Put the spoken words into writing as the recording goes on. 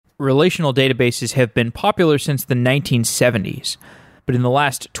Relational databases have been popular since the 1970s, but in the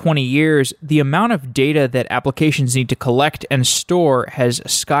last 20 years, the amount of data that applications need to collect and store has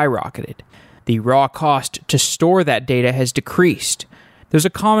skyrocketed. The raw cost to store that data has decreased. There's a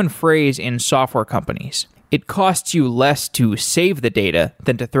common phrase in software companies. It costs you less to save the data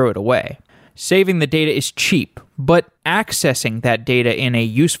than to throw it away. Saving the data is cheap, but accessing that data in a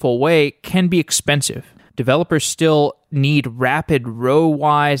useful way can be expensive. Developers still need rapid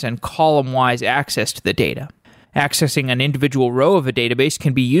row-wise and column-wise access to the data. Accessing an individual row of a database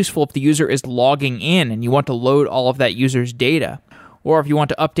can be useful if the user is logging in and you want to load all of that user's data, or if you want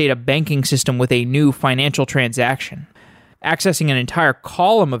to update a banking system with a new financial transaction. Accessing an entire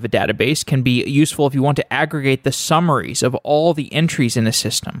column of a database can be useful if you want to aggregate the summaries of all the entries in a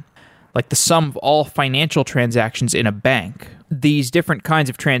system, like the sum of all financial transactions in a bank. These different kinds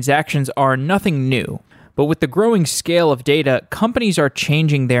of transactions are nothing new, but with the growing scale of data, companies are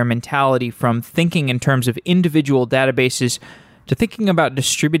changing their mentality from thinking in terms of individual databases to thinking about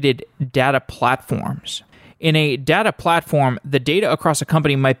distributed data platforms. In a data platform, the data across a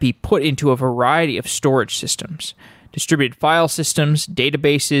company might be put into a variety of storage systems: distributed file systems,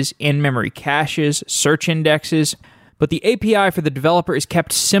 databases, in-memory caches, search indexes. But the API for the developer is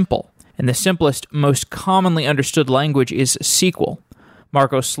kept simple, and the simplest, most commonly understood language is SQL.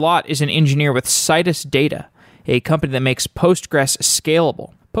 Marco Slot is an engineer with Citus Data, a company that makes Postgres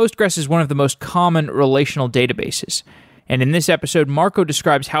scalable. Postgres is one of the most common relational databases, and in this episode, Marco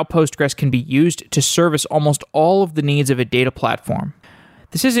describes how Postgres can be used to service almost all of the needs of a data platform.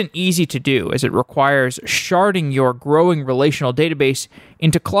 This isn't easy to do, as it requires sharding your growing relational database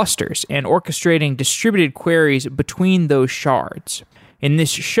into clusters and orchestrating distributed queries between those shards. In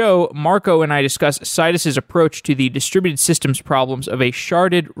this show, Marco and I discuss Citus's approach to the distributed systems problems of a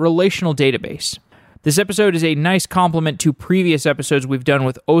sharded relational database. This episode is a nice complement to previous episodes we've done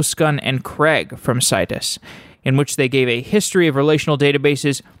with Özkan and Craig from Citus, in which they gave a history of relational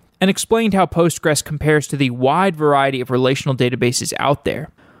databases and explained how Postgres compares to the wide variety of relational databases out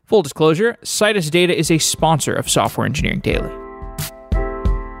there. Full disclosure, Citus Data is a sponsor of Software Engineering Daily.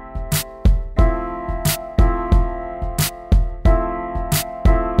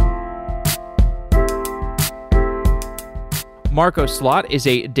 Marco Slot is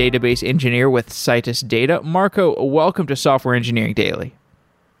a database engineer with Citus Data. Marco, welcome to Software Engineering Daily.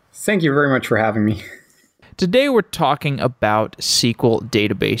 Thank you very much for having me. Today we're talking about SQL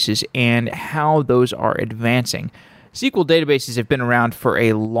databases and how those are advancing. SQL databases have been around for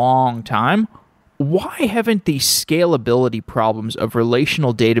a long time. Why haven't the scalability problems of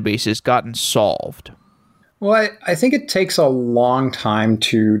relational databases gotten solved? Well, I think it takes a long time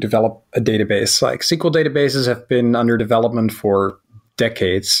to develop a database. Like SQL databases have been under development for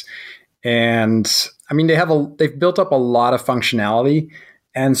decades. And I mean, they've built up a lot of functionality.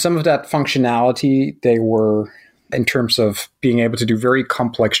 And some of that functionality, they were in terms of being able to do very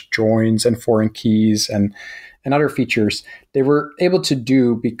complex joins and foreign keys and other features, they were able to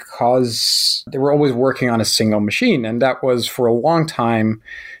do because they were always working on a single machine. And that was for a long time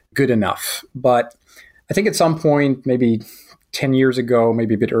good enough. But I think at some point, maybe 10 years ago,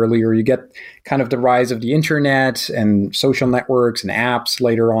 maybe a bit earlier, you get kind of the rise of the internet and social networks and apps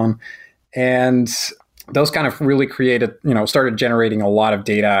later on. And those kind of really started generating a lot of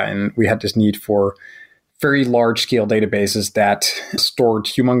data. And we had this need for very large scale databases that stored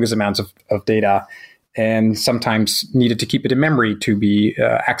humongous amounts of data and sometimes needed to keep it in memory to be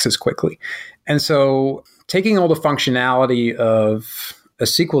accessed quickly. And so taking all the functionality of a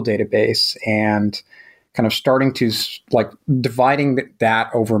SQL database and kind of starting to dividing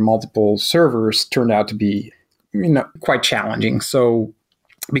that over multiple servers turned out to be quite challenging. So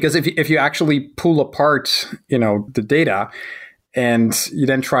because if you actually pull apart the data and you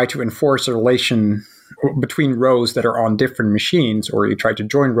then try to enforce a relation between rows that are on different machines, or you try to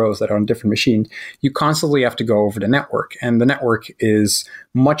join rows that are on different machines, you constantly have to go over the network, and the network is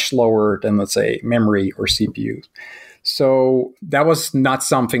much slower than, let's say, memory or CPU. So that was not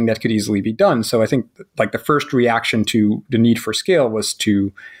something that could easily be done. So I think the first reaction to the need for scale was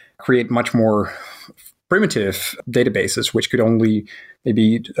to create much more primitive databases, which could only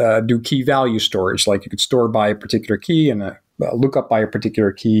maybe do key value storage. Like you could store by a particular key and a lookup by a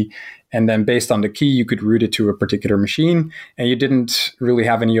particular key. And then based on the key, you could route it to a particular machine. And you didn't really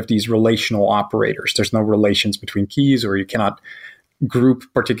have any of these relational operators. There's no relations between keys, or you cannot group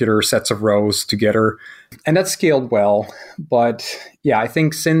particular sets of rows together. And that scaled well. But yeah, I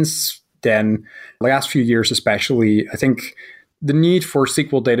think since then, the last few years especially, I think the need for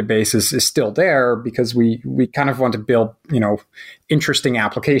SQL databases is still there because we kind of want to build, interesting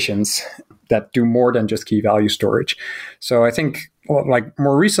applications that do more than just key value storage. So I think like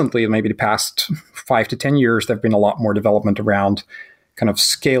more recently, maybe the past 5 to 10 years, there've been a lot more development around kind of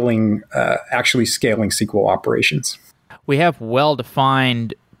actually scaling SQL operations. We have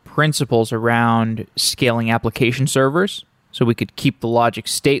well-defined principles around scaling application servers. So we could keep the logic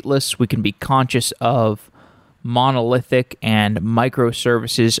stateless. We can be conscious of monolithic and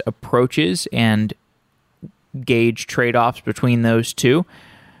microservices approaches and gauge trade-offs between those two.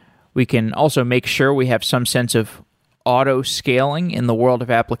 We can also make sure we have some sense of auto-scaling in the world of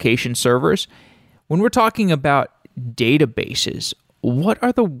application servers. When we're talking about databases, what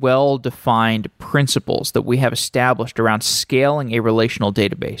are the well-defined principles that we have established around scaling a relational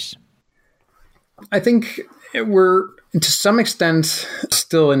database? I think we're, to some extent,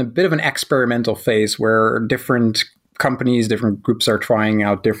 still in a bit of an experimental phase where different companies, different groups are trying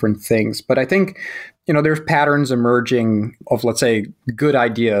out different things. But I think, there's patterns emerging of, let's say, good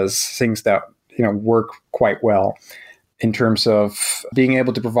ideas, things that, work quite well in terms of being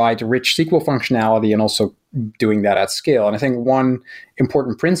able to provide rich SQL functionality and also doing that at scale. And I think one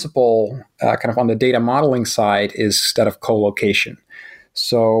important principle kind of on the data modeling side is that of co-location.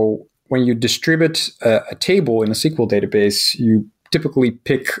 So when you distribute a table in a SQL database, you typically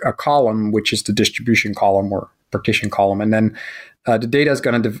pick a column, which is the distribution column or partition column, and then the data is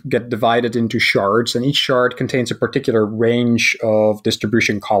going to get divided into shards, and each shard contains a particular range of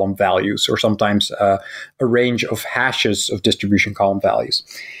distribution column values, or sometimes a range of hashes of distribution column values.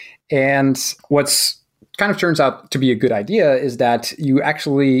 And what's kind of turns out to be a good idea is that you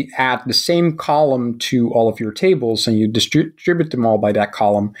actually add the same column to all of your tables, and you distribute them all by that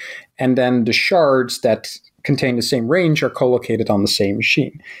column, and then the shards that contain the same range are co-located on the same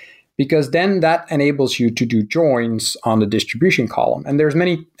machine. Because then that enables you to do joins on the distribution column. And there's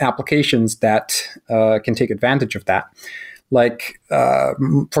many applications that can take advantage of that. Like,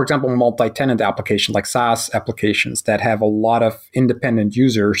 for example, multi-tenant applications, like SaaS applications that have a lot of independent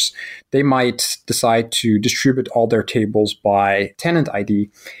users. They might decide to distribute all their tables by tenant ID.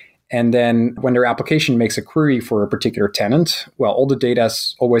 And then when their application makes a query for a particular tenant, well, all the data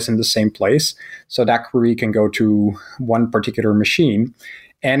is always in the same place. So that query can go to one particular machine.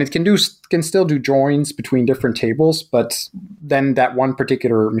 And it can still do joins between different tables, but then that one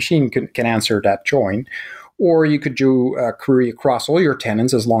particular machine can answer that join. Or you could do a query across all your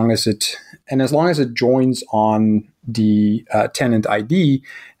tenants as long as it joins on the tenant ID.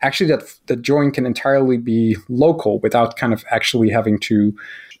 Actually, the join can entirely be local without kind of actually having to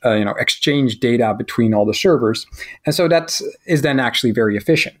exchange data between all the servers. And so that is then actually very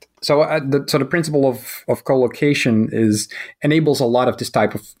efficient. So the principle of co-location enables a lot of this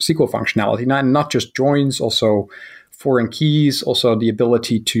type of SQL functionality, not just joins, also foreign keys, also the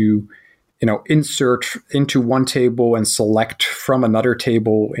ability to insert into one table and select from another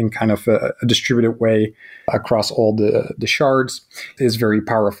table in kind of a distributed way across all the shards is very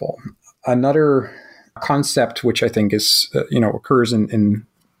powerful. Another concept which I think occurs in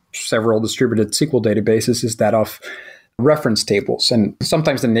several distributed SQL databases is that of reference tables. And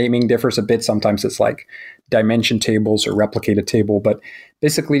sometimes the naming differs a bit. Sometimes it's like dimension tables or replicated table. But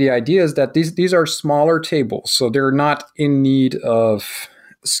basically the idea is that these are smaller tables. So they're not in need of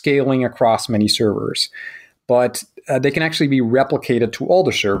scaling across many servers. But they can actually be replicated to all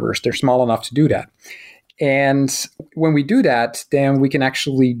the servers. They're small enough to do that. And when we do that, then we can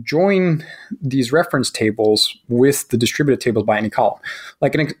actually join these reference tables with the distributed tables by any column.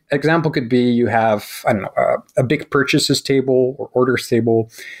 Like an example could be you have, a big purchases table or orders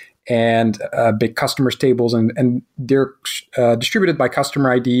table and big customers tables, and they're distributed by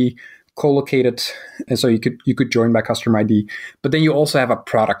customer ID, co-located, and so you could join by customer ID. But then you also have a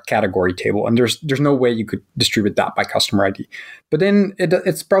product category table, and there's no way you could distribute that by customer ID. But then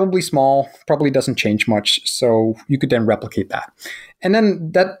it's probably small, probably doesn't change much, so you could then replicate that. And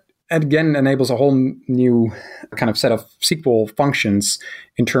then that again enables a whole new kind of set of SQL functions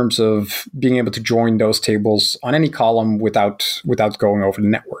in terms of being able to join those tables on any column without going over the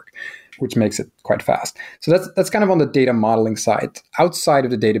network, which makes it quite fast. So that's kind of on the data modeling side. Outside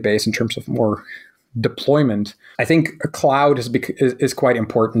of the database, in terms of more deployment, I think a cloud is quite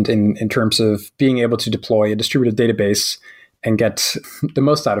important in terms of being able to deploy a distributed database and get the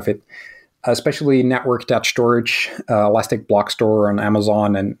most out of it, especially network-attached storage, Elastic Block Store on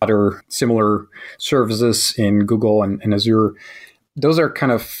Amazon and other similar services in Google and Azure. Those are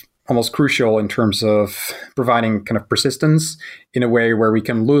kind of almost crucial in terms of providing kind of persistence in a way where we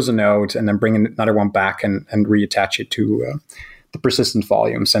can lose a node and then bring another one back and reattach it to the persistent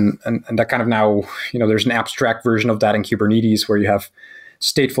volumes. And that kind of now, there's an abstract version of that in Kubernetes where you have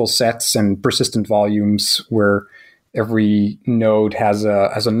stateful sets and persistent volumes where every node has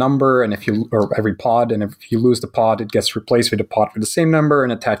a number, and or every pod, and if you lose the pod, it gets replaced with a pod with the same number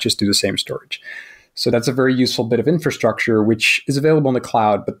and attaches to the same storage. So that's a very useful bit of infrastructure, which is available in the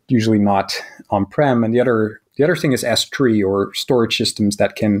cloud, but usually not on-prem. And the other thing is S3, or storage systems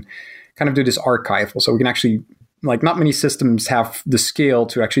that can kind of do this archival. So we can actually, like, not many systems have the scale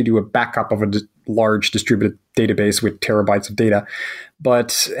to actually do a backup of a large distributed database with terabytes of data. But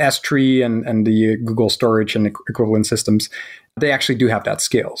S3 and the Google storage and equivalent systems, they actually do have that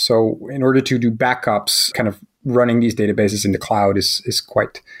scale. So in order to do backups, kind of running these databases in the cloud is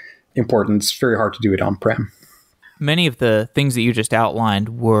quite important. It's very hard to do it on-prem. Many of the things that you just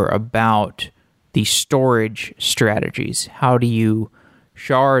outlined were about the storage strategies. How do you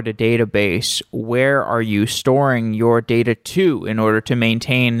shard a database? Where are you storing your data to in order to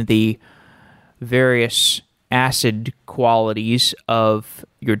maintain the various ACID qualities of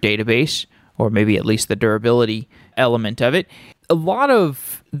your database, or maybe at least the durability element of it? A lot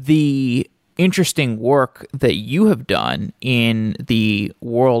of the interesting work that you have done in the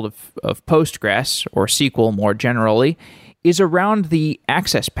world of Postgres, or SQL more generally, is around the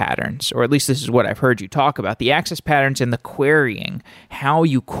access patterns, or at least this is what I've heard you talk about, the access patterns and the querying, how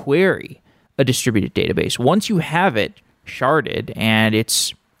you query a distributed database. Once you have it sharded and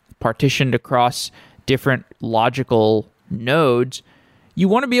it's partitioned across different logical nodes, you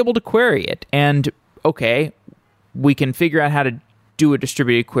want to be able to query it. And okay, we can figure out how to do a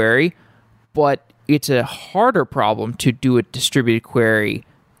distributed query, but it's a harder problem to do a distributed query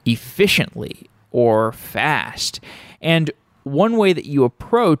efficiently or fast. And one way that you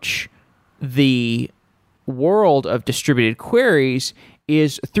approach the world of distributed queries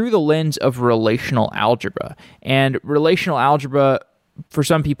is through the lens of relational algebra. And relational algebra, for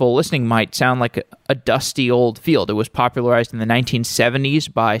some people listening, might sound like a dusty old field. It was popularized in the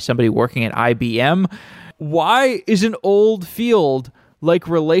 1970s by somebody working at IBM. Why is an old field like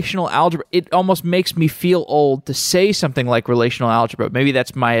relational algebra? It almost makes me feel old to say something like relational algebra. Maybe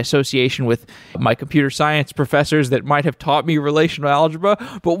that's my association with my computer science professors that might have taught me relational algebra.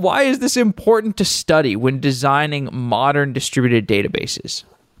 But why is this important to study when designing modern distributed databases?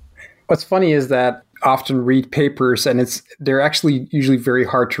 What's funny is that I often read papers, and they're actually usually very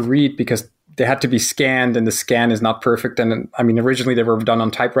hard to read because they had to be scanned, and the scan is not perfect. And I mean, originally they were done on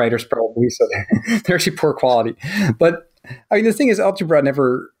typewriters probably, so they're actually poor quality. But I mean, the thing is, algebra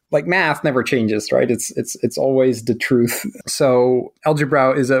math never changes, right? It's always the truth. So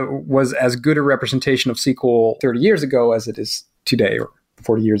algebra was as good a representation of SQL 30 years ago as it is today, or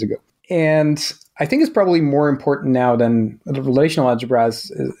 40 years ago. And I think it's probably more important now than the relational algebra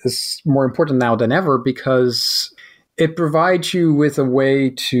is more important now than ever, because it provides you with a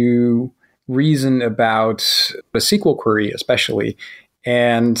way to reason about a SQL query, especially,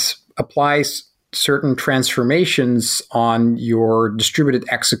 and applies certain transformations on your distributed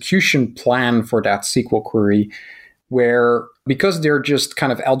execution plan for that SQL query, where, because they're just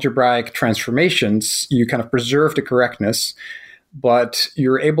kind of algebraic transformations, you kind of preserve the correctness, but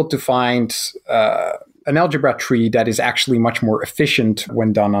you're able to find an algebra tree that is actually much more efficient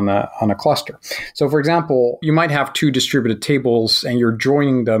when done on a cluster. So, for example, you might have two distributed tables and you're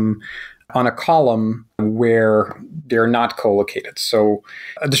joining them on a column where they're not co-located. So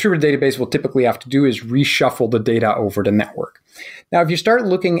a distributed database will typically have to do is reshuffle the data over the network. Now, if you start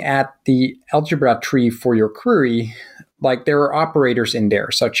looking at the algebra tree for your query, like, there are operators in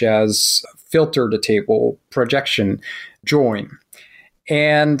there, such as filter the table, projection, join.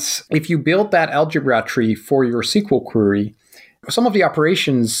 And if you build that algebra tree for your SQL query, some of the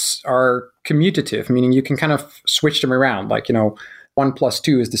operations are commutative, meaning you can kind of switch them around. Like, 1 plus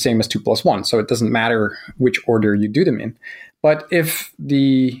 2 is the same as 2 plus 1. So it doesn't matter which order you do them in. But if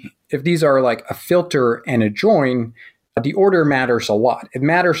these are like a filter and a join, the order matters a lot. It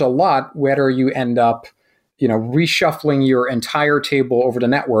matters a lot whether you end up, reshuffling your entire table over the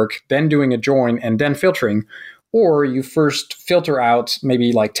network, then doing a join and then filtering, or you first filter out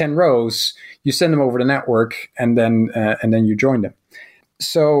maybe like 10 rows, you send them over the network, and then you join them.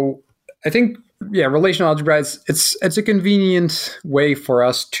 So I think, relational algebra it's a convenient way for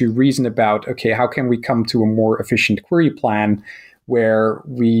us to reason about, okay, how can we come to a more efficient query plan where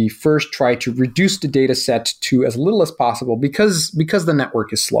we first try to reduce the data set to as little as possible because the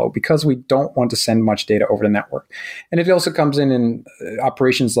network is slow, because we don't want to send much data over the network. And it also comes in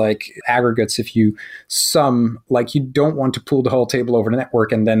operations like aggregates. If you sum, like, you don't want to pull the whole table over the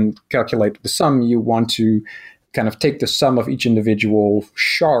network and then calculate the sum. You want to kind of take the sum of each individual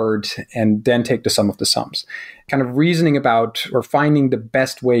shard and then take the sum of the sums. Kind of reasoning about or finding the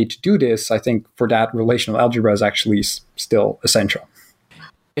best way to do this, I think for that relational algebra is actually still essential.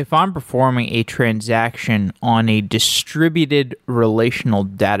 If I'm performing a transaction on a distributed relational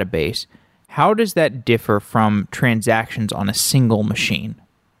database, how does that differ from transactions on a single machine?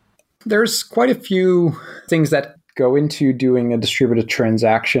 There's quite a few things that go into doing a distributed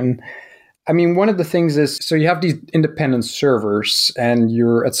transaction. I mean, one of the things is, so you have these independent servers, and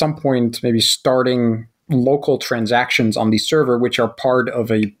you're at some point maybe starting local transactions on the server, which are part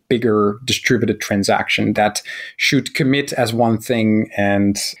of a bigger distributed transaction that should commit as one thing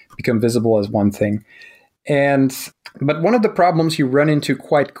and become visible as one thing. But one of the problems you run into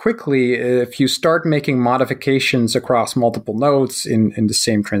quite quickly if you start making modifications across multiple nodes in the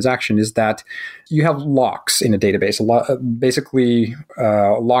same transaction is that you have locks in a database. Basically,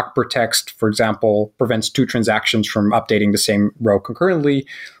 lock per text, for example, prevents two transactions from updating the same row concurrently.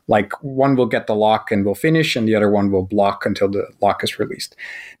 Like one will get the lock and will finish, and the other one will block until the lock is released.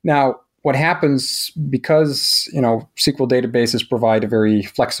 Now, what happens, because SQL databases provide a very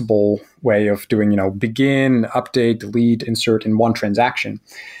flexible way of doing begin, update, delete, insert in one transaction,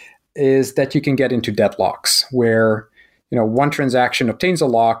 is that you can get into deadlocks where one transaction obtains a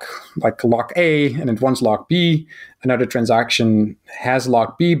lock, like lock A, and it wants lock B. Another transaction has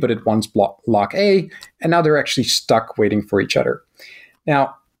lock B, but it wants lock A, and now they're actually stuck waiting for each other.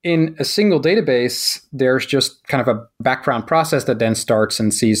 Now, in a single database, there's just kind of a background process that then starts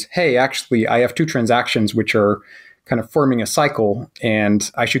and sees, hey, actually, I have two transactions which are kind of forming a cycle, and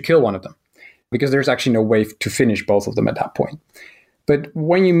I should kill one of them because there's actually no way to finish both of them at that point. But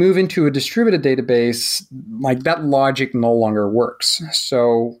when you move into a distributed database, like that logic no longer works.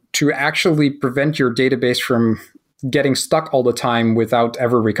 So to actually prevent your database from getting stuck all the time without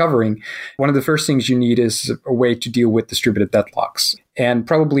ever recovering, one of the first things you need is a way to deal with distributed deadlocks. And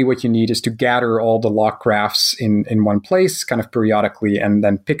probably what you need is to gather all the lock graphs in one place kind of periodically and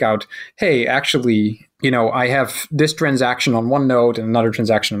then pick out, hey, actually, I have this transaction on one node and another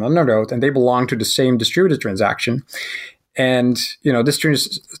transaction on another node, and they belong to the same distributed transaction. And,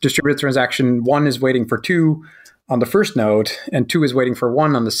 this distributed transaction, one is waiting for two on the first node, and two is waiting for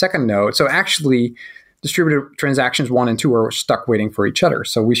one on the second node. So actually, distributed transactions 1 and 2 are stuck waiting for each other.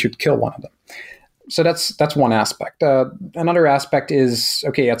 So we should kill one of them. So that's one aspect. Another aspect is,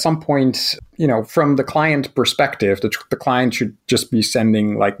 okay, at some point, from the client perspective, the client should just be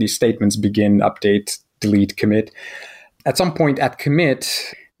sending like these statements: begin, update, delete, commit. At some point at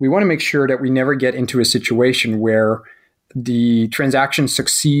commit, we want to make sure that we never get into a situation where the transaction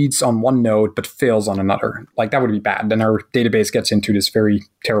succeeds on one node but fails on another. Like that would be bad. Then our database gets into this very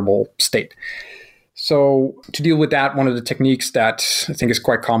terrible state. So to deal with that, one of the techniques that I think is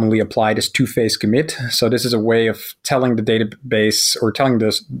quite commonly applied is two-phase commit. So this is a way of telling the database or telling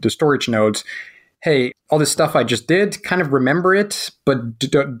the storage nodes, hey, all this stuff I just did, kind of remember it, but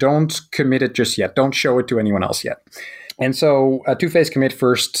don't commit it just yet. Don't show it to anyone else yet. And so a two-phase commit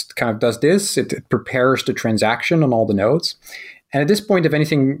first kind of does this. It prepares the transaction on all the nodes. And at this point, if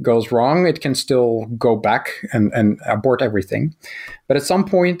anything goes wrong, it can still go back and abort everything. But at some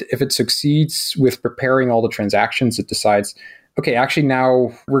point, if it succeeds with preparing all the transactions, it decides, okay, actually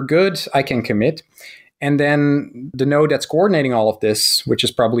now we're good, I can commit. And then the node that's coordinating all of this, which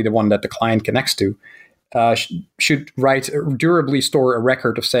is probably the one that the client connects to, should durably store a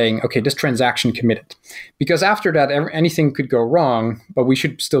record of saying, okay, this transaction committed. Because after that, anything could go wrong, but we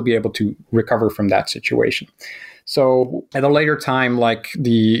should still be able to recover from that situation. So at a later time, like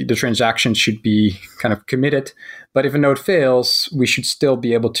the transaction should be kind of committed. But if a node fails, we should still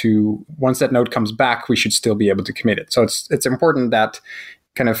be able to, once that node comes back, we should still be able to commit it. So it's important that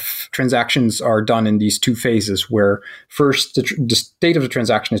kind of transactions are done in these two phases where first the state of the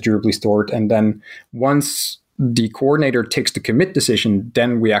transaction is durably stored. And then once the coordinator takes the commit decision,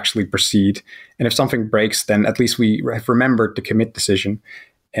 then we actually proceed. And if something breaks, then at least we have remembered the commit decision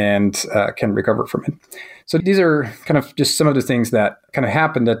and can recover from it. So these are kind of just some of the things that kind of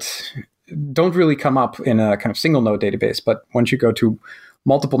happen that don't really come up in a kind of single node database. But once you go to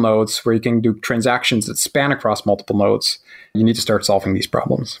multiple nodes where you can do transactions that span across multiple nodes, you need to start solving these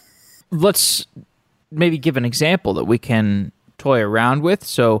problems. Let's maybe give an example that we can toy around with.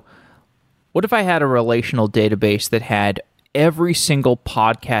 So what if I had a relational database that had every single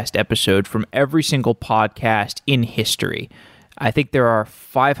podcast episode from every single podcast in history? I think there are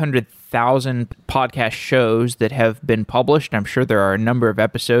 500,000 podcast shows that have been published. I'm sure there are a number of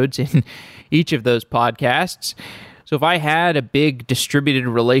episodes in each of those podcasts. So if I had a big distributed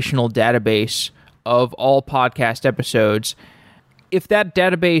relational database of all podcast episodes, if that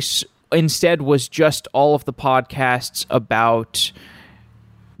database instead was just all of the podcasts about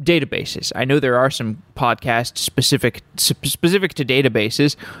databases. I know there are some podcasts specific to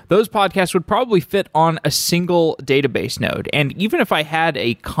databases. Those podcasts would probably fit on a single database node. And even if I had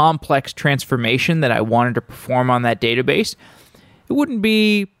a complex transformation that I wanted to perform on that database, it wouldn't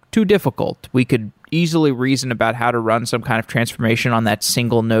be too difficult. We could easily reason about how to run some kind of transformation on that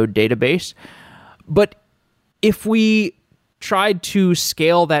single node database. But if we tried to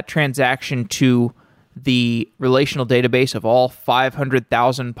scale that transaction to the relational database of all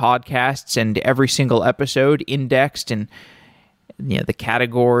 500,000 podcasts and every single episode indexed, and the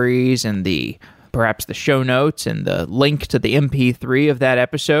categories and perhaps the show notes and the link to the MP3 of that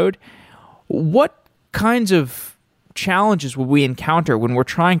episode, what kinds of challenges will we encounter when we're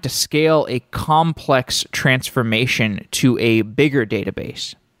trying to scale a complex transformation to a bigger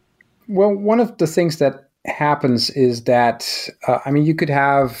database? Well, one of the things that happens is that, you could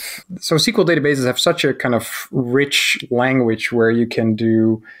have, so SQL databases have such a kind of rich language where you can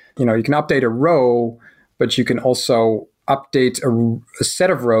do, you can update a row, but you can also update a set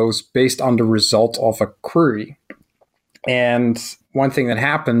of rows based on the result of a query. And one thing that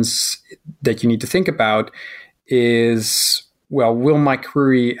happens that you need to think about is, well, will my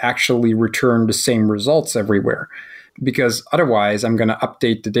query actually return the same results everywhere? Because otherwise I'm going to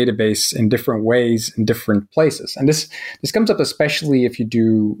update the database in different ways in different places. And this comes up especially if you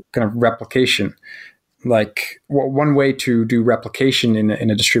do kind of replication. Like one way to do replication in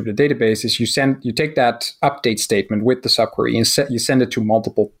a distributed database is you take that update statement with the subquery and you send it to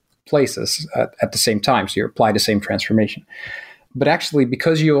multiple places at the same time. So you apply the same transformation. But actually,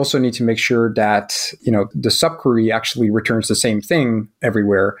 because you also need to make sure that the subquery actually returns the same thing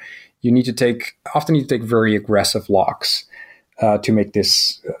everywhere, you often need to take very aggressive locks to make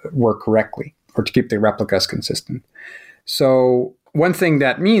this work correctly or to keep the replicas consistent. So one thing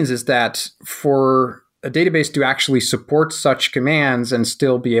that means is that for a database to actually support such commands and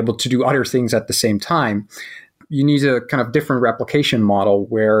still be able to do other things at the same time, you need a kind of different replication model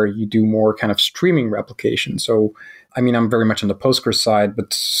where you do more kind of streaming replication. So, I'm very much on the Postgres side,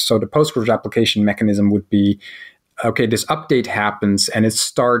 but so the Postgres replication mechanism would be, okay, this update happens and it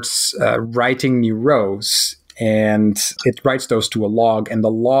starts writing new rows, and it writes those to a log, and the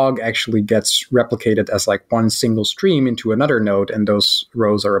log actually gets replicated as like one single stream into another node, and those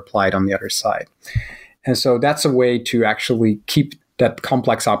rows are applied on the other side. And so that's a way to actually keep that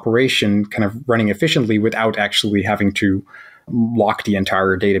complex operation kind of running efficiently without actually having to lock the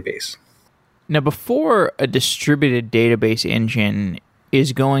entire database. Now, before a distributed database engine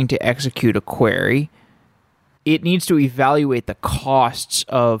is going to execute a query, it needs to evaluate the costs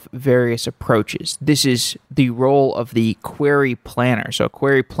of various approaches. This is the role of the query planner. So a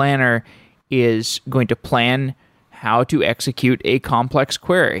query planner is going to plan how to execute a complex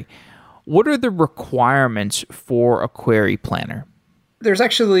query. What are the requirements for a query planner? There's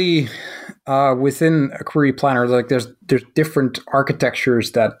actually, within a query planner, like there's different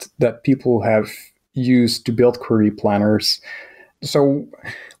architectures that people have used to build query planners. So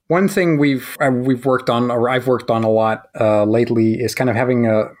one thing we've worked on, or I've worked on a lot lately, is kind of having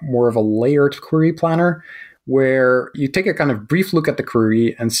a more of a layered query planner, where you take a kind of brief look at the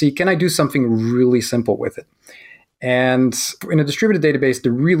query and see, can I do something really simple with it? And in a distributed database,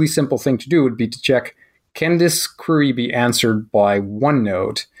 the really simple thing to do would be to check, can this query be answered by one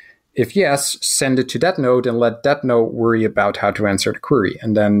node? If yes, send it to that node and let that node worry about how to answer the query.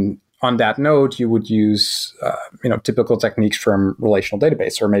 And then on that node, you would use typical techniques from relational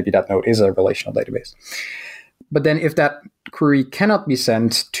database, or maybe that node is a relational database. But then if that query cannot be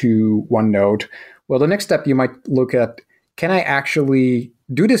sent to one node, well, the next step you might look at, can I actually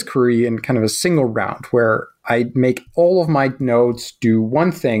do this query in kind of a single round where I make all of my nodes do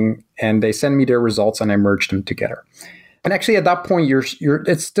one thing and they send me their results and I merge them together. And actually at that point,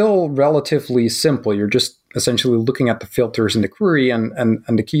 it's still relatively simple. You're just essentially looking at the filters in the query, and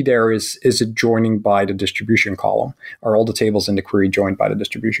the key there is it joining by the distribution column? Are all the tables in the query joined by the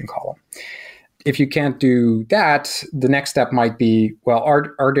distribution column? If you can't do that, the next step might be, well,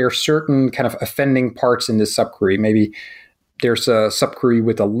 are there certain kind of offending parts in this subquery? Maybe there's a subquery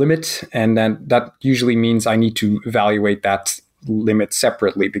with a limit, and then that usually means I need to evaluate that limit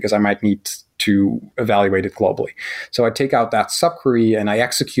separately because I might need to evaluate it globally. So I take out that subquery and I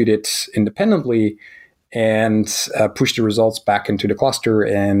execute it independently and push the results back into the cluster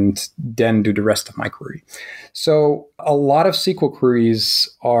and then do the rest of my query. So a lot of SQL queries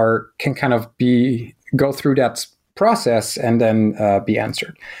can kind of go through that process and then be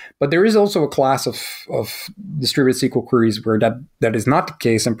answered. But there is also a class of distributed SQL queries where that is not the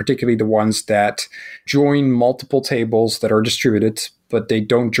case, and particularly the ones that join multiple tables that are distributed, but they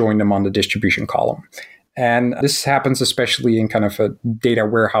don't join them on the distribution column. And this happens especially in kind of a data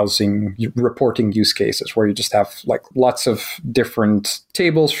warehousing reporting use cases where you just have like lots of different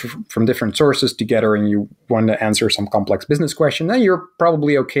tables from different sources together and you want to answer some complex business question. Then you're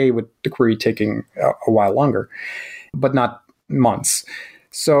probably okay with the query taking a while longer, but not months.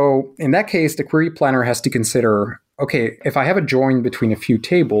 So in that case, the query planner has to consider, okay, if I have a join between a few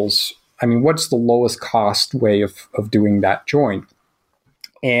tables, I mean, what's the lowest cost way of doing that join?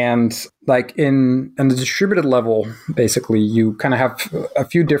 And like in the distributed level, basically, you kind of have a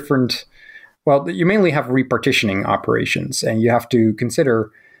few different, well, you mainly have repartitioning operations. And you have to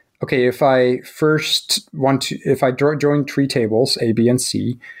consider, okay, if I join three tables, A, B, and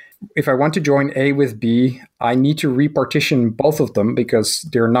C, if I want to join A with B, I need to repartition both of them because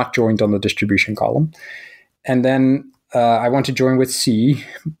they're not joined on the distribution column. And then I want to join with C,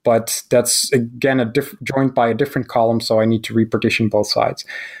 but that's, again, joined by a different column, so I need to repartition both sides.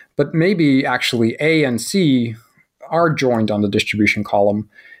 But maybe actually A and C are joined on the distribution column,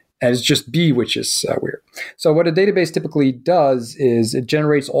 and it's just B, which is weird. So what a database typically does is it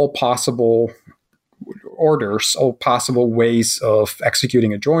generates all possible orders, all possible ways of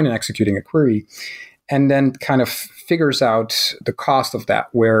executing a join and executing a query, and then kind of figures out the cost of that,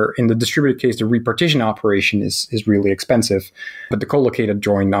 where in the distributed case, the repartition operation is really expensive, but the collocated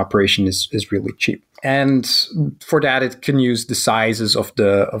join operation is really cheap. And for that, it can use the sizes of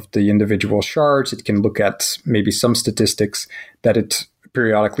the individual shards. It can look at maybe some statistics that it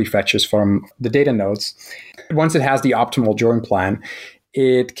periodically fetches from the data nodes. Once it has the optimal join plan,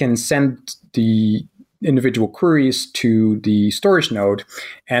 it can send the individual queries to the storage node,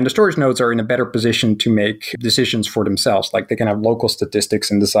 and the storage nodes are in a better position to make decisions for themselves. Like they can have local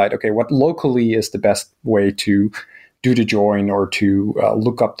statistics and decide, okay, what locally is the best way to do the join or to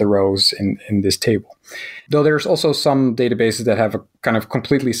look up the rows in this table. Though there's also some databases that have a kind of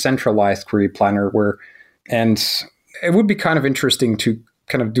completely centralized query planner and it would be kind of interesting to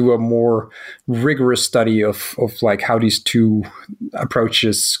kind of do a more rigorous study of like how these two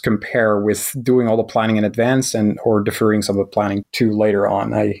approaches compare with doing all the planning in advance or deferring some of the planning to later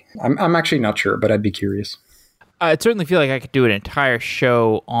on. I'm actually not sure, but I'd be curious. I'd certainly feel like I could do an entire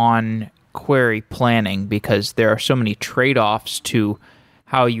show on query planning because there are so many trade-offs to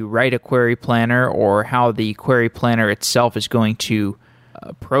how you write a query planner or how the query planner itself is going to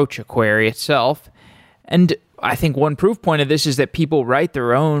approach a query itself. And I think one proof point of this is that people write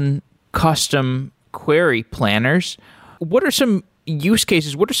their own custom query planners. What are some use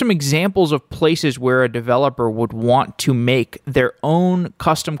cases? What are some examples of places where a developer would want to make their own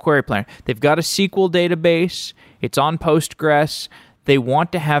custom query planner? They've got a SQL database. It's on Postgres. They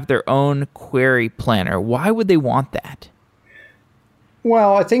want to have their own query planner. Why would they want that?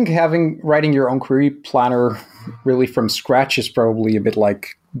 Well, I think writing your own query planner really from scratch is probably a bit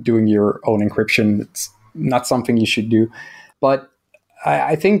like doing your own encryption. It's not something you should do. But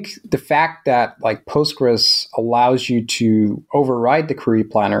I think the fact that like Postgres allows you to override the query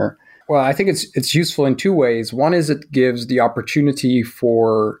planner, well, I think it's useful in two ways. One is it gives the opportunity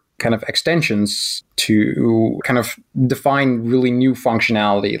for kind of extensions to kind of define really new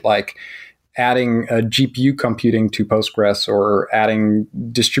functionality, like adding a GPU computing to Postgres or adding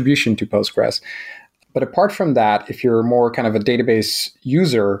distribution to Postgres. But apart from that, if you're more kind of a database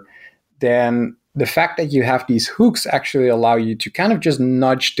user, then the fact that you have these hooks actually allow you to kind of just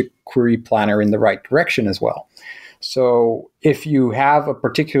nudge the query planner in the right direction as well. So if you have a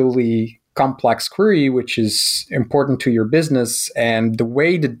particularly complex query, which is important to your business, and the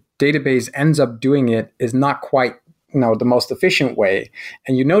way the database ends up doing it is not quite the most efficient way,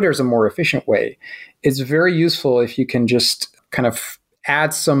 and there's a more efficient way, it's very useful if you can just kind of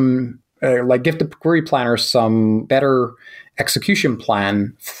add some, give the query planner some better execution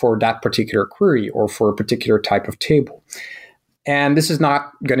plan for that particular query or for a particular type of table. And this is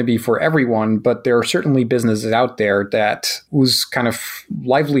not going to be for everyone, but there are certainly businesses out there whose kind of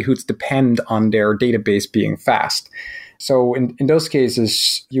livelihoods depend on their database being fast. So in those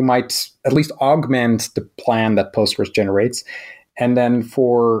cases, you might at least augment the plan that Postgres generates. And then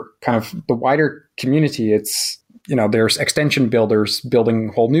for kind of the wider community, it's, there's extension builders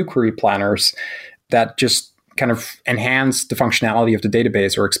building whole new query planners that just kind of enhance the functionality of the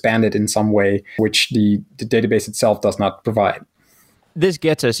database or expand it in some way, which the database itself does not provide. This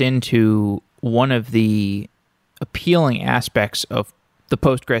gets us into one of the appealing aspects of the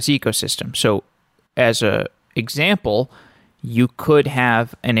Postgres ecosystem. So as an example, you could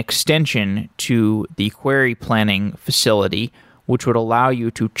have an extension to the query planning facility, which would allow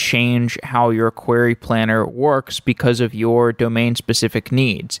you to change how your query planner works because of your domain-specific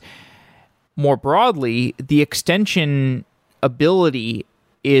needs. More broadly, the extension ability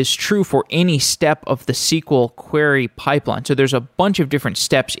is true for any step of the SQL query pipeline. So there's a bunch of different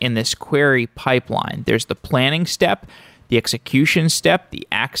steps in this query pipeline. There's the planning step, the execution step, the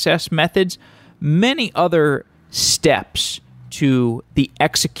access methods, many other steps to the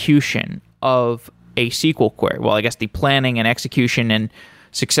execution of a SQL query. Well, I guess the planning and execution and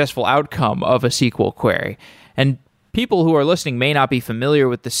successful outcome of a SQL query. And people who are listening may not be familiar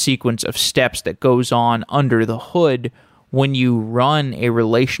with the sequence of steps that goes on under the hood when you run a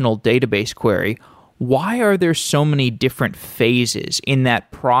relational database query. Why are there so many different phases in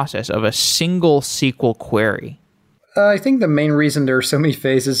that process of a single SQL query? I think the main reason there are so many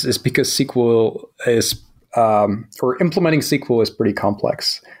phases is because SQL is, or implementing SQL is pretty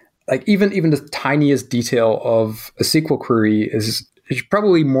complex. Like even the tiniest detail of a SQL query is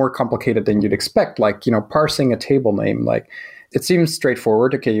probably more complicated than you'd expect. Like, parsing a table name, like it seems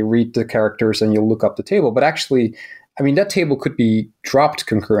straightforward. Okay, you read the characters and you look up the table, but actually, that table could be dropped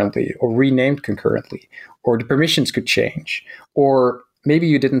concurrently or renamed concurrently, or the permissions could change, or maybe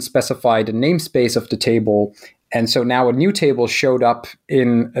you didn't specify the namespace of the table. And so now a new table showed up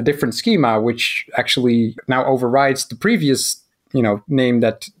in a different schema, which actually now overrides the previous, name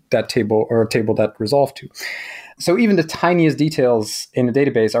that table or table that resolved to. So even the tiniest details in a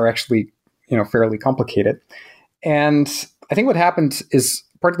database are actually, fairly complicated. And I think what happened is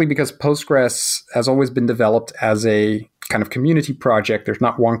partly because Postgres has always been developed as a kind of community project. There's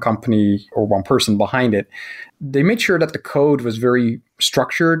not one company or one person behind it. They made sure that the code was very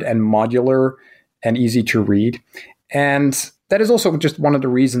structured and modular and easy to read. And that is also just one of the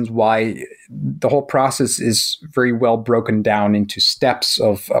reasons why the whole process is very well broken down into steps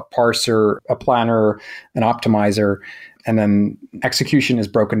of a parser, a planner, an optimizer, and then execution is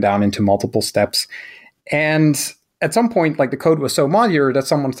broken down into multiple steps. And at some point, like the code was so modular that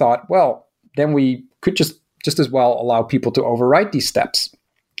someone thought, well, then we could just as well allow people to overwrite these steps.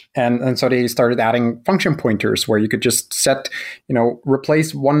 And so they started adding function pointers where you could just set,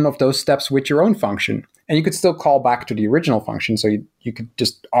 replace one of those steps with your own function. And you could still call back to the original function. So you could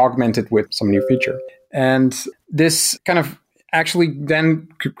just augment it with some new feature. And this kind of actually then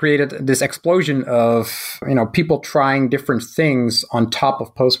created this explosion of, people trying different things on top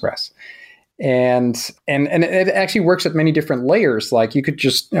of Postgres. And it actually works at many different layers. Like you could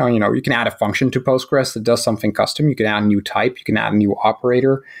just, you can add a function to Postgres that does something custom. You can add a new type. You can add a new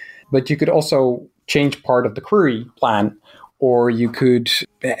operator. But you could also change part of the query plan, or you could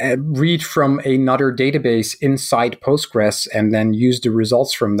read from another database inside Postgres and then use the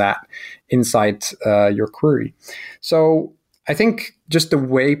results from that inside your query. So I think just the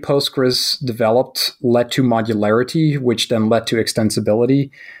way Postgres developed led to modularity, which then led to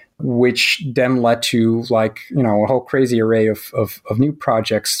extensibility, which then led to a whole crazy array of new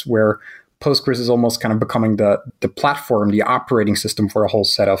projects where Postgres is almost kind of becoming the platform, the operating system for a whole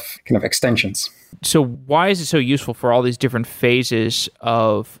set of kind of extensions. So why is it so useful for all these different phases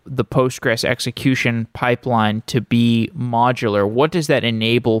of the Postgres execution pipeline to be modular? What does that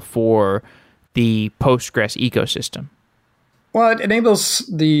enable for the Postgres ecosystem? Well, it enables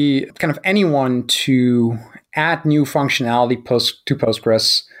the kind of anyone to add new functionality to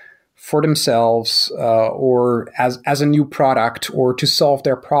Postgres for themselves or as a new product or to solve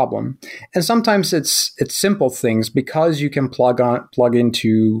their problem. And sometimes it's simple things because you can plug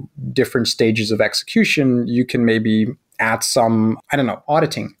into different stages of execution. You can maybe add some,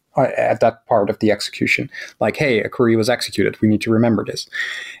 auditing at that part of the execution. Like, hey, a query was executed. We need to remember this.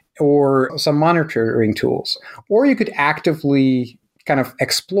 Or some monitoring tools. Or you could actively kind of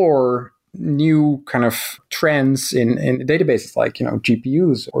explore new kind of trends in databases like,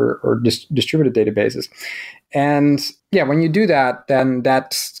 GPUs or distributed databases. And yeah, when you do that, then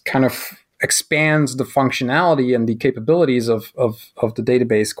that kind of expands the functionality and the capabilities of the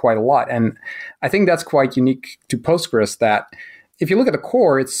database quite a lot. And I think that's quite unique to Postgres, that if you look at the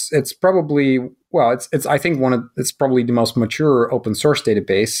core, it's probably, I think it's probably the most mature open source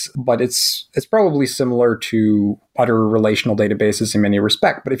database, but it's probably similar to other relational databases in many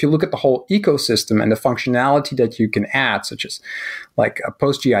respects. But if you look at the whole ecosystem and the functionality that you can add, such as like a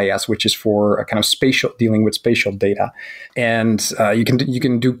PostGIS, which is for a kind of dealing with spatial data, and you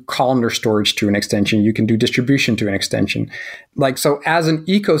can do columnar storage to an extension, you can do distribution to an extension. So as an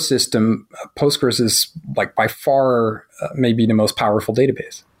ecosystem, Postgres is by far maybe the most powerful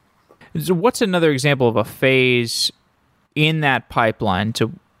database. So what's another example of a phase in that pipeline?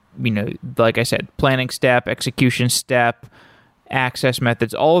 So, like I said, planning step, execution step, access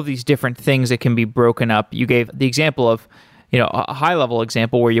methods, all of these different things that can be broken up. You gave the example of, a high-level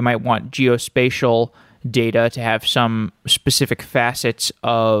example where you might want geospatial data to have some specific facets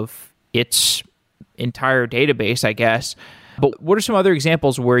of its entire database, I guess. But what are some other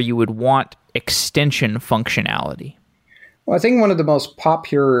examples where you would want extension functionality? Well, I think one of the most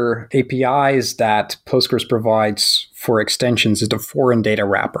popular APIs that Postgres provides for extensions is the foreign data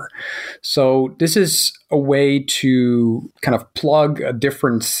wrapper. So this is a way to kind of plug a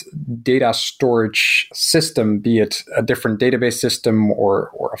different data storage system, be it a different database system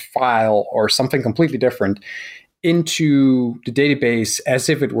or a file or something completely different, into the database as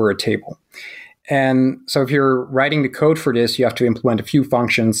if it were a table. And so if you're writing the code for this, you have to implement a few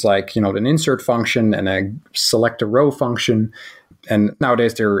functions like, an insert function and a select a row function. And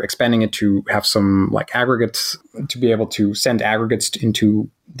nowadays they're expanding it to have some like aggregates to be able to send aggregates into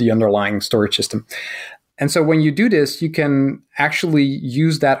the underlying storage system. And so when you do this, you can actually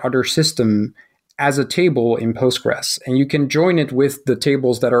use that other system as a table in Postgres. And you can join it with the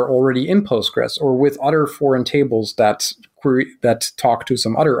tables that are already in Postgres or with other foreign tables that talk to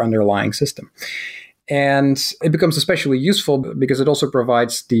some other underlying system. And it becomes especially useful because it also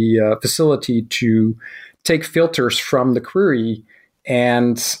provides the facility to take filters from the query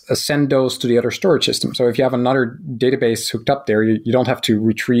and send those to the other storage system. So if you have another database hooked up there, you don't have to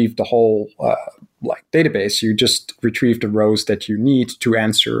retrieve the whole database. You just retrieve the rows that you need to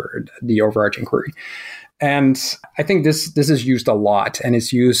answer the overarching query. And I think this is used a lot, and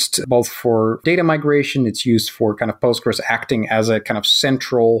it's used both for data migration. It's used for kind of Postgres acting as a kind of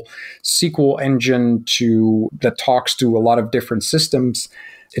central SQL engine that talks to a lot of different systems.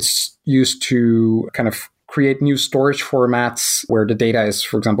 It's used to kind of create new storage formats where the data is,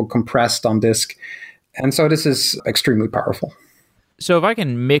 for example, compressed on disk. And so this is extremely powerful. So if I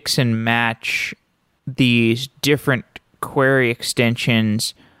can mix and match these different query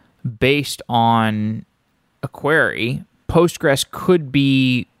extensions based on a query, Postgres could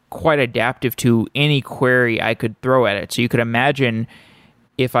be quite adaptive to any query I could throw at it. So you could imagine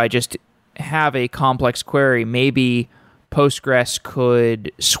if I just have a complex query, maybe Postgres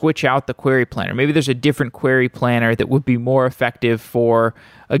could switch out the query planner. Maybe there's a different query planner that would be more effective for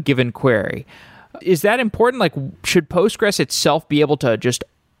a given query. Is that important? Like, should Postgres itself be able to just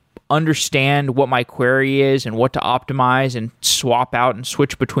understand what my query is and what to optimize and swap out and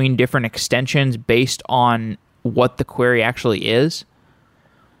switch between different extensions based on what the query actually is?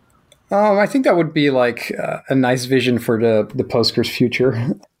 I think that would be like a nice vision for the Postgres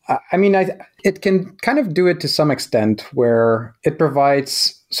future. I mean, it can kind of do it to some extent where it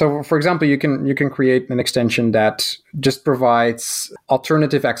provides. So, for example, you can create an extension that just provides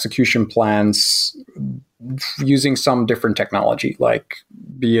alternative execution plans using some different technology, like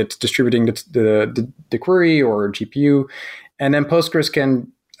be it distributing the query or GPU. And then Postgres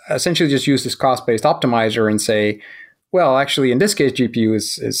can essentially just use this cost-based optimizer and say, well, actually, in this case, GPU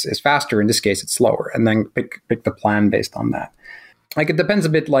is faster. In this case, it's slower. And then pick the plan based on that. Like, it depends a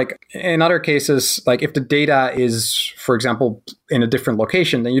bit. Like in other cases, like if the data is, for example, in a different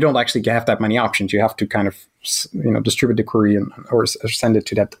location, then you don't actually have that many options. You have to kind of, distribute the query or send it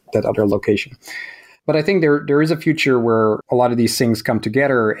to that other location. But I think there is a future where a lot of these things come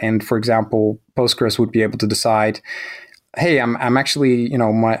together. And for example, Postgres would be able to decide, hey, I'm actually,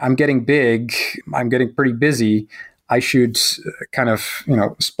 I'm getting big. I'm getting pretty busy. I should kind of,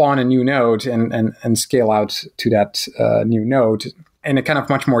 spawn a new node and scale out to that new node in a kind of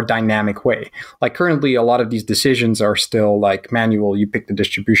much more dynamic way. Like currently, a lot of these decisions are still like manual. You pick the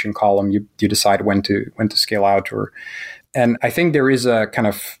distribution column, you decide when to scale out, and I think there is a kind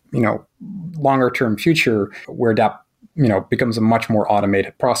of longer term future where that becomes a much more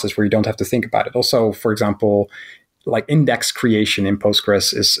automated process where you don't have to think about it. Also, for example, like index creation in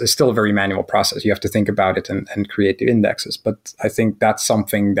Postgres is still a very manual process. You have to think about it and create the indexes. But I think that's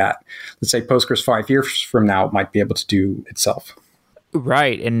something that, let's say, Postgres 5 years from now might be able to do itself.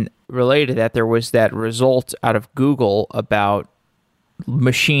 Right. And related to that, there was that result out of Google about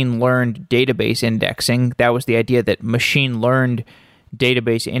machine learned database indexing. That was the idea that machine learned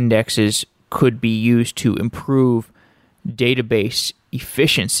database indexes could be used to improve database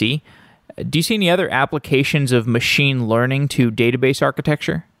efficiency. Do you see any other applications of machine learning to database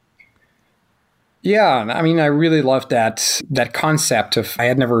architecture? Yeah, I mean, I really love that concept of. I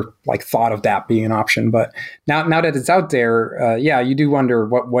had never thought of that being an option, but now that it's out there, you do wonder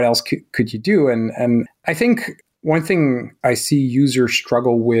what else could you do, and I think one thing I see users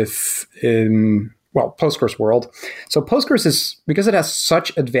struggle with in Postgres world. So Postgres is, because it has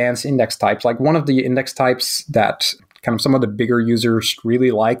such advanced index types, like one of the index types that kind of some of the bigger users really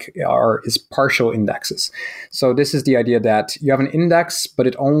like is partial indexes. So this is the idea that you have an index, but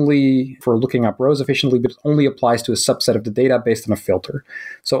it only, for looking up rows efficiently, but it only applies to a subset of the data based on a filter.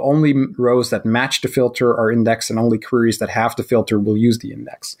 So only rows that match the filter are indexed, and only queries that have the filter will use the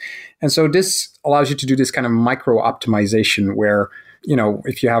index. And so this allows you to do this kind of micro optimization where,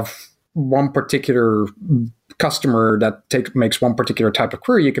 if you have one particular customer that makes one particular type of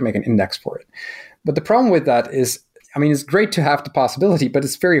query, you can make an index for it. But the problem with that is, it's great to have the possibility, but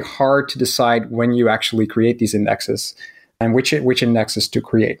it's very hard to decide when you actually create these indexes and which indexes to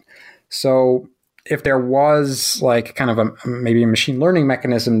create. So if there was like kind of maybe a machine learning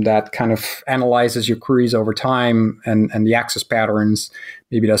mechanism that kind of analyzes your queries over time and the access patterns,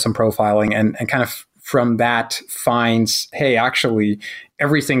 maybe does some profiling and kind of from that finds, hey, actually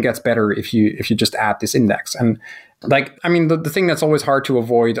everything gets better if you just add this index. And the thing that's always hard to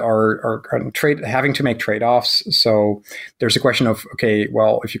avoid are having to make trade-offs. So there's a question of, okay,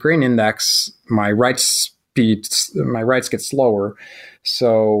 well, if you create an index, my writes get slower.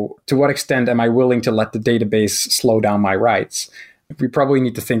 So to what extent am I willing to let the database slow down my writes? We probably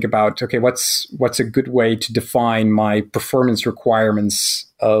need to think about, okay, what's a good way to define my performance requirements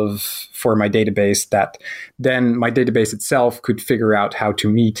for my database that then my database itself could figure out how to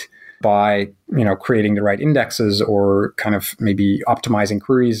meet by creating the right indexes or kind of maybe optimizing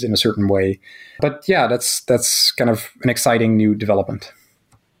queries in a certain way. But yeah, that's kind of an exciting new development.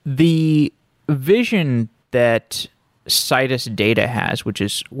 The vision that Citus Data has, which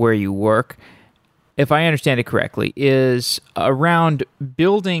is where you work, if I understand it correctly, is around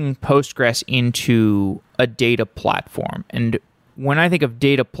building Postgres into a data platform. And when I think of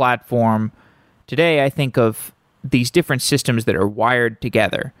data platform today, I think of these different systems that are wired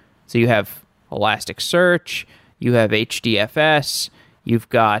together. So you have Elasticsearch, you have HDFS, you've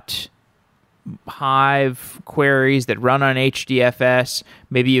got Hive queries that run on HDFS,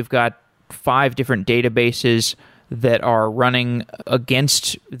 maybe you've got 5 different databases that are running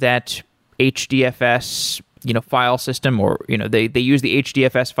against that HDFS file system, or they use the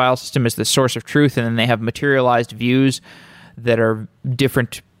HDFS file system as the source of truth, and then they have materialized views that are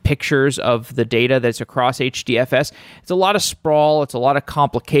different pictures of the data that's across HDFS. It's a lot of sprawl, it's a lot of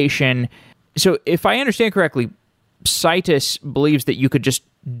complication. So if I understand correctly, Citus believes that you could just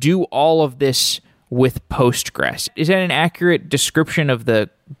do all of this with Postgres. Is that an accurate description of the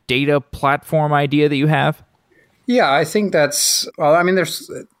data platform idea that you have? Yeah, I think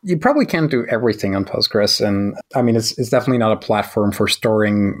you probably can't do everything on Postgres. And it's definitely not a platform for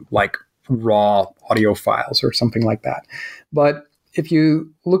storing like raw audio files or something like that. But if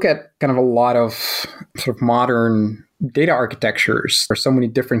you look at kind of a lot of sort of modern data architectures, there's so many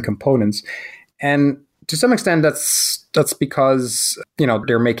different components. And to some extent, that's because,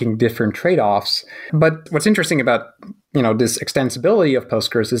 they're making different trade-offs. But what's interesting about, this extensibility of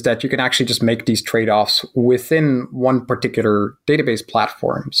Postgres is that you can actually just make these trade-offs within one particular database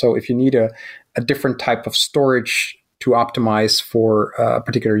platform. So if you need a different type of storage to optimize for a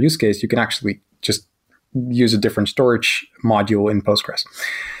particular use case, you can actually just use a different storage module in Postgres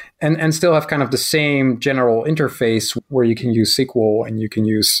and still have kind of the same general interface where you can use SQL and you can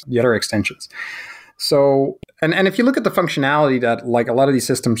use the other extensions. So, and if you look at the functionality that like a lot of these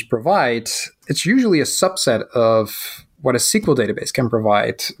systems provide, it's usually a subset of what a SQL database can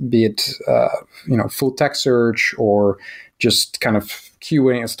provide, be it, full text search or just kind of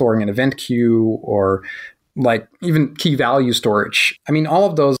queuing and storing an event queue or like even key value storage. All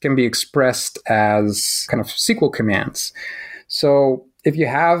of those can be expressed as kind of SQL commands. So if you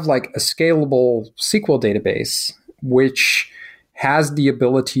have like a scalable SQL database, which has the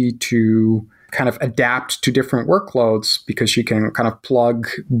ability to kind of adapt to different workloads because you can kind of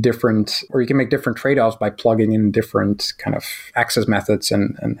you can make different trade-offs by plugging in different kind of access methods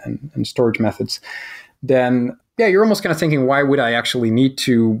and storage methods, then yeah, you're almost kind of thinking, why would I actually need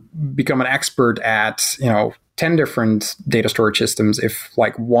to become an expert at, 10 different data storage systems if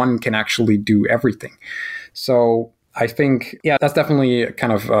like one can actually do everything? So I think, yeah, that's definitely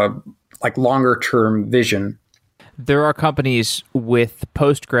kind of like longer term vision. There are companies with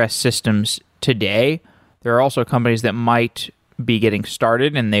Postgres systems today. There are also companies that might be getting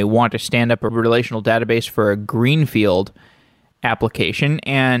started and they want to stand up a relational database for a greenfield application,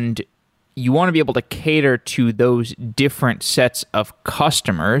 and you want to be able to cater to those different sets of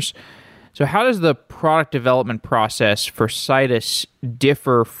customers. So how does the product development process for Citus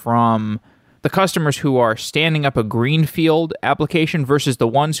differ from the customers who are standing up a greenfield application versus the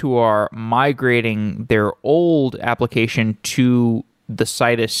ones who are migrating their old application to the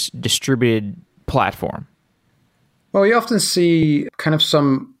Citus distributed platform? Well, you often see kind of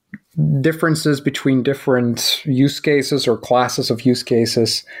some differences between different use cases or classes of use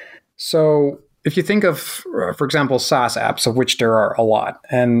cases. So if you think of, for example, SaaS apps, of which there are a lot,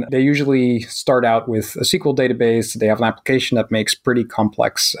 and they usually start out with a SQL database, they have an application that makes pretty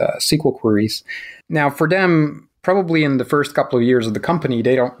complex SQL queries. Now, for them, probably in the first couple of years of the company,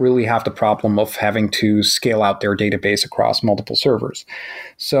 they don't really have the problem of having to scale out their database across multiple servers.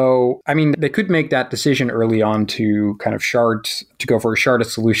 So, I mean, they could make that decision early on to kind of go for a sharded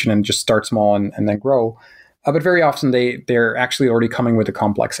solution and just start small and then grow. But very often they're actually already coming with a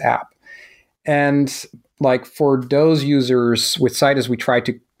complex app. And like for those users with Citus, we try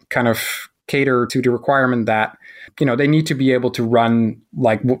to kind of cater to the requirement that, they need to be able to run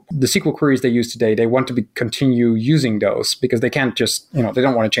like the SQL queries they use today. They want to continue using those because they can't just, they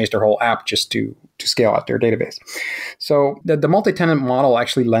don't want to change their whole app just to scale out their database. So the multi-tenant model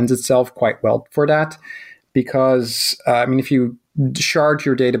actually lends itself quite well for that because, if you shard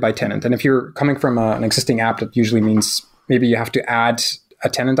your data by tenant, and if you're coming from an existing app, that usually means maybe you have to add a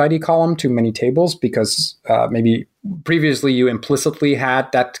tenant ID column to many tables because maybe previously you implicitly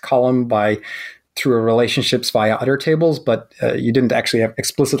had that column through relationships via other tables, but you didn't actually have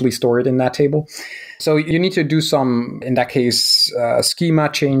explicitly store it in that table. So you need to do some, in that case, schema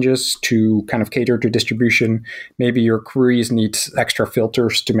changes to kind of cater to distribution. Maybe your queries need extra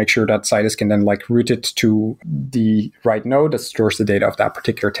filters to make sure that Citus can then route it to the right node that stores the data of that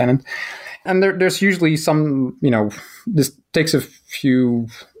particular tenant. And there's usually some, this takes a few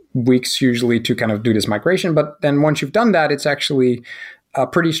weeks usually to kind of do this migration. But then once you've done that, it's actually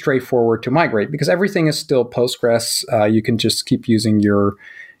pretty straightforward to migrate because everything is still Postgres. You can just keep using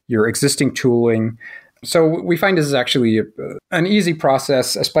your existing tooling. So we find this is actually an easy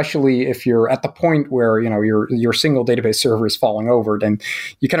process, especially if you're at the point where your single database server is falling over. Then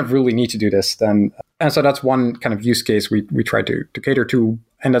you kind of really need to do this. And so that's one kind of use case we try to cater to,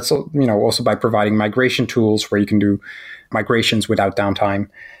 and that's also by providing migration tools where you can do migrations without downtime.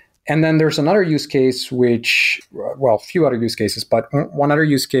 And then there's another use case a few other use cases, but one other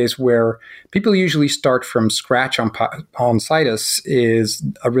use case where people usually start from scratch on Citus is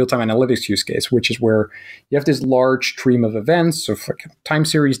a real-time analytics use case, which is where you have this large stream of events, of time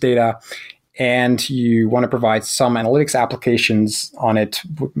series data, and you want to provide some analytics applications on it,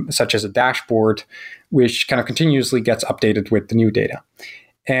 such as a dashboard, which kind of continuously gets updated with the new data.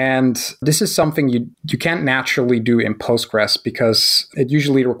 And this is something you can't naturally do in Postgres because it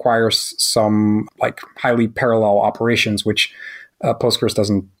usually requires some highly parallel operations, which Postgres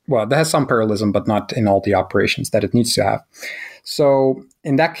doesn't. Well, that has some parallelism, but not in all the operations that it needs to have. So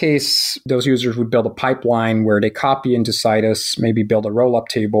in that case, those users would build a pipeline where they copy into Citus, maybe build a roll-up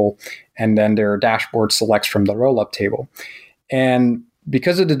table, and then their dashboard selects from the roll-up table. And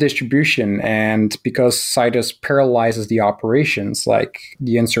because of the distribution and because Citus parallelizes the operations, like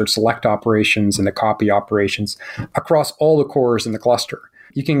the insert select operations and the copy operations across all the cores in the cluster,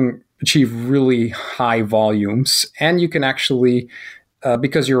 you can achieve really high volumes. And you can actually,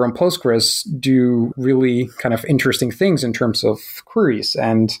 because you're on Postgres, do really kind of interesting things in terms of queries.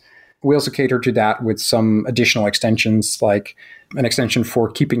 And we also cater to that with some additional extensions, like an extension for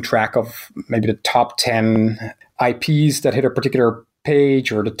keeping track of maybe the top 10 IPs that hit a particular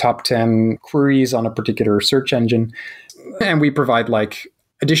page or the top 10 queries on a particular search engine. And we provide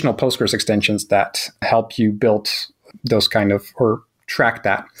additional Postgres extensions that help you build those kind of, or track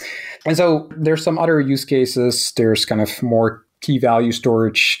that. And so there's some other use cases. There's kind of more key value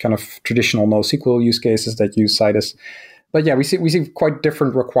storage, kind of traditional NoSQL use cases that use Citus. But yeah, we see quite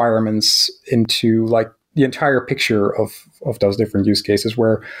different requirements into the entire picture of those different use cases,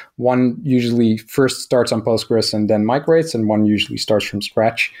 where one usually first starts on Postgres and then migrates, and one usually starts from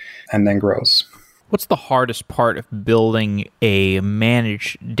scratch and then grows. What's the hardest part of building a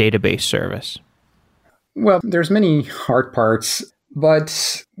managed database service? Well, there's many hard parts,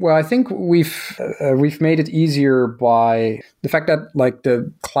 but I think we've made it easier by the fact that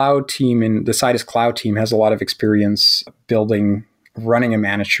the cloud team in the Citus cloud team has a lot of experience running a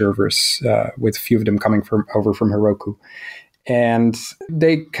managed service, with a few of them coming over from Heroku. And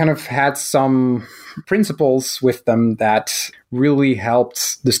they kind of had some principles with them that really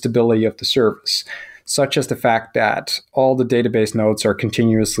helped the stability of the service, such as the fact that all the database nodes are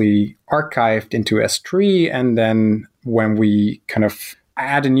continuously archived into S3. And then when we kind of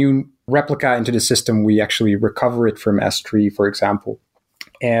add a new replica into the system, we actually recover it from S3, for example.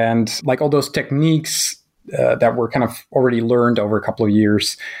 And all those techniques that were kind of already learned over a couple of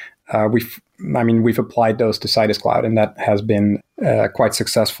years, we've applied those to Citus Cloud, and that has been quite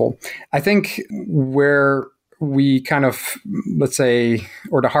successful. I think where we kind of, let's say,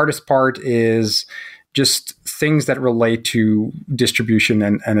 or the hardest part is just things that relate to distribution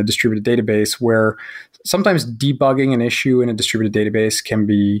and a distributed database, where sometimes debugging an issue in a distributed database can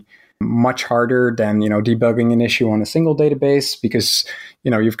be much harder than, debugging an issue on a single database, because,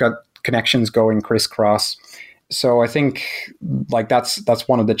 you've got connections going crisscross. So I think that's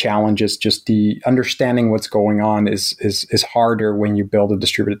one of the challenges. Just the understanding what's going on is harder when you build a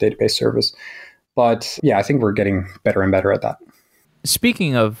distributed database service. But yeah, I think we're getting better and better at that.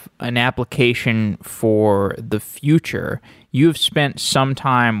 Speaking of an application for the future, you've spent some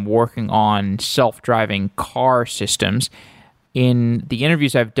time working on self-driving car systems. In the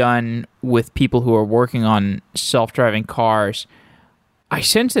interviews I've done with people who are working on self-driving cars, I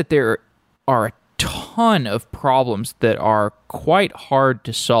sense that there are a ton of problems that are quite hard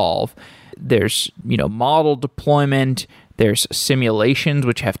to solve. There's, model deployment, there's simulations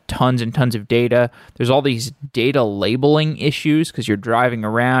which have tons and tons of data. There's all these data labeling issues because you're driving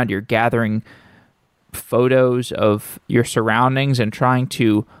around, you're gathering photos of your surroundings and trying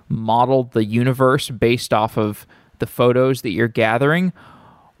to model the universe based off of the photos that you're gathering.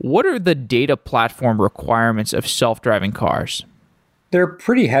 What are the data platform requirements of self-driving cars? They're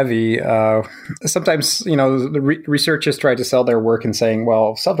pretty heavy. Sometimes, the researchers try to sell their work and saying,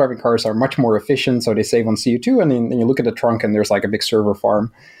 well, self-driving cars are much more efficient, so they save on CO2. And then you look at the trunk and there's like a big server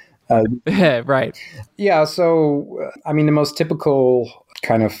farm. Right. Yeah. So, the most typical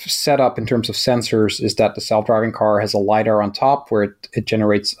kind of setup in terms of sensors is that the self-driving car has a LiDAR on top where it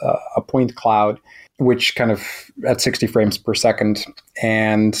generates a point cloud, which kind of at 60 frames per second.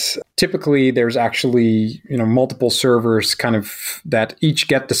 And typically there's actually, multiple servers kind of that each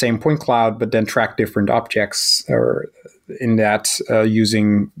get the same point cloud, but then track different objects or in that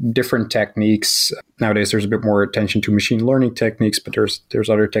using different techniques. Nowadays, there's a bit more attention to machine learning techniques, but there's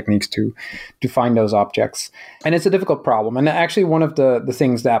other techniques to find those objects. And it's a difficult problem. And actually, one of the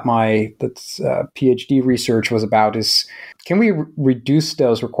things that my PhD research was about is, can we reduce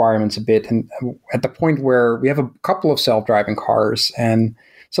those requirements a bit? And at the point where we have a couple of self-driving cars and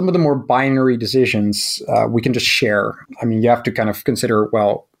some of the more binary decisions we can just share. You have to kind of consider,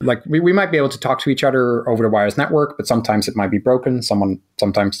 well, like we might be able to talk to each other over the wireless network, but sometimes it might be broken.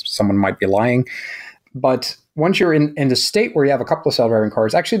 Sometimes someone might be lying. But once you're in the state where you have a couple of self-driving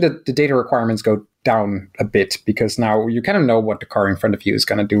cars, actually the data requirements go down a bit, because now you kind of know what the car in front of you is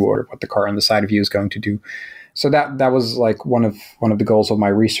going to do or what the car on the side of you is going to do. So that was like one of the goals of my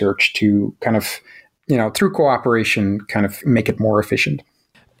research, to kind of, through cooperation, kind of make it more efficient.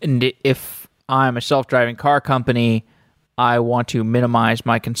 And if I'm a self-driving car company, I want to minimize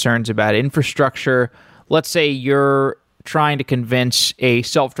my concerns about infrastructure. Let's say you're trying to convince a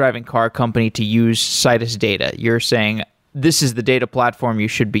self-driving car company to use Citus data. You're saying, this is the data platform you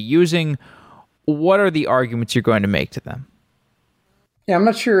should be using. What are the arguments you're going to make to them? Yeah, I'm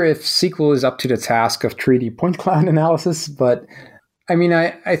not sure if SQL is up to the task of 3D point cloud analysis, but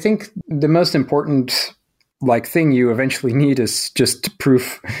I think the most important thing you eventually need is just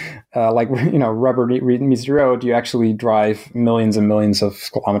proof, rubber meets the road. You actually drive millions and millions of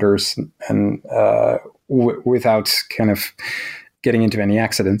kilometers and without kind of getting into any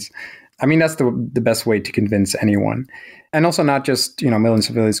accidents. That's the best way to convince anyone. And also not just, millions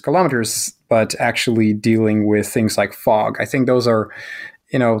and millions of kilometers, but actually dealing with things like fog. I think those are,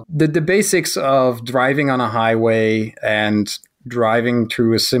 the basics of driving on a highway and driving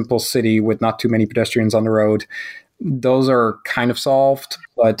through a simple city with not too many pedestrians on the road. Those are kind of solved.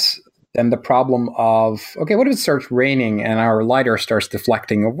 But then the problem of, okay, what if it starts raining and our LiDAR starts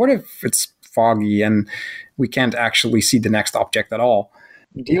deflecting? Or what if it's foggy and we can't actually see the next object at all?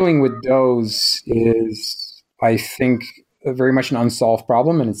 Dealing with those is, I think, very much an unsolved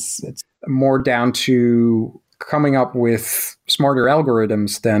problem. And it's more down to coming up with smarter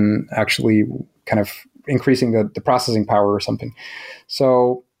algorithms than actually kind of increasing the processing power or something.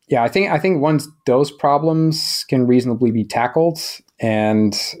 So yeah, I think once those problems can reasonably be tackled,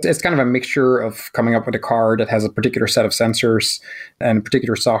 and it's kind of a mixture of coming up with a car that has a particular set of sensors and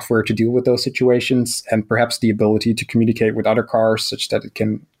particular software to deal with those situations, and perhaps the ability to communicate with other cars such that it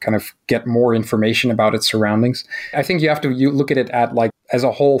can kind of get more information about its surroundings. I think you look at it as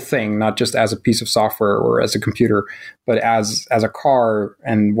a whole thing, not just as a piece of software or as a computer, but as a car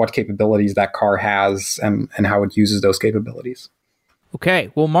and what capabilities that car has and how it uses those capabilities.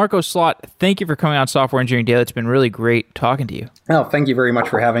 Okay. Well, Marco Slot, thank you for coming on Software Engineering Daily. It's been really great talking to you. Well, thank you very much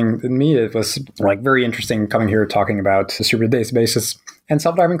for having me. It was very interesting coming here talking about distributed databases and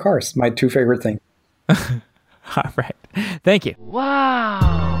self-driving cars, my two favorite things. All right. Thank you.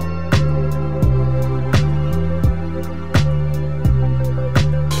 Wow.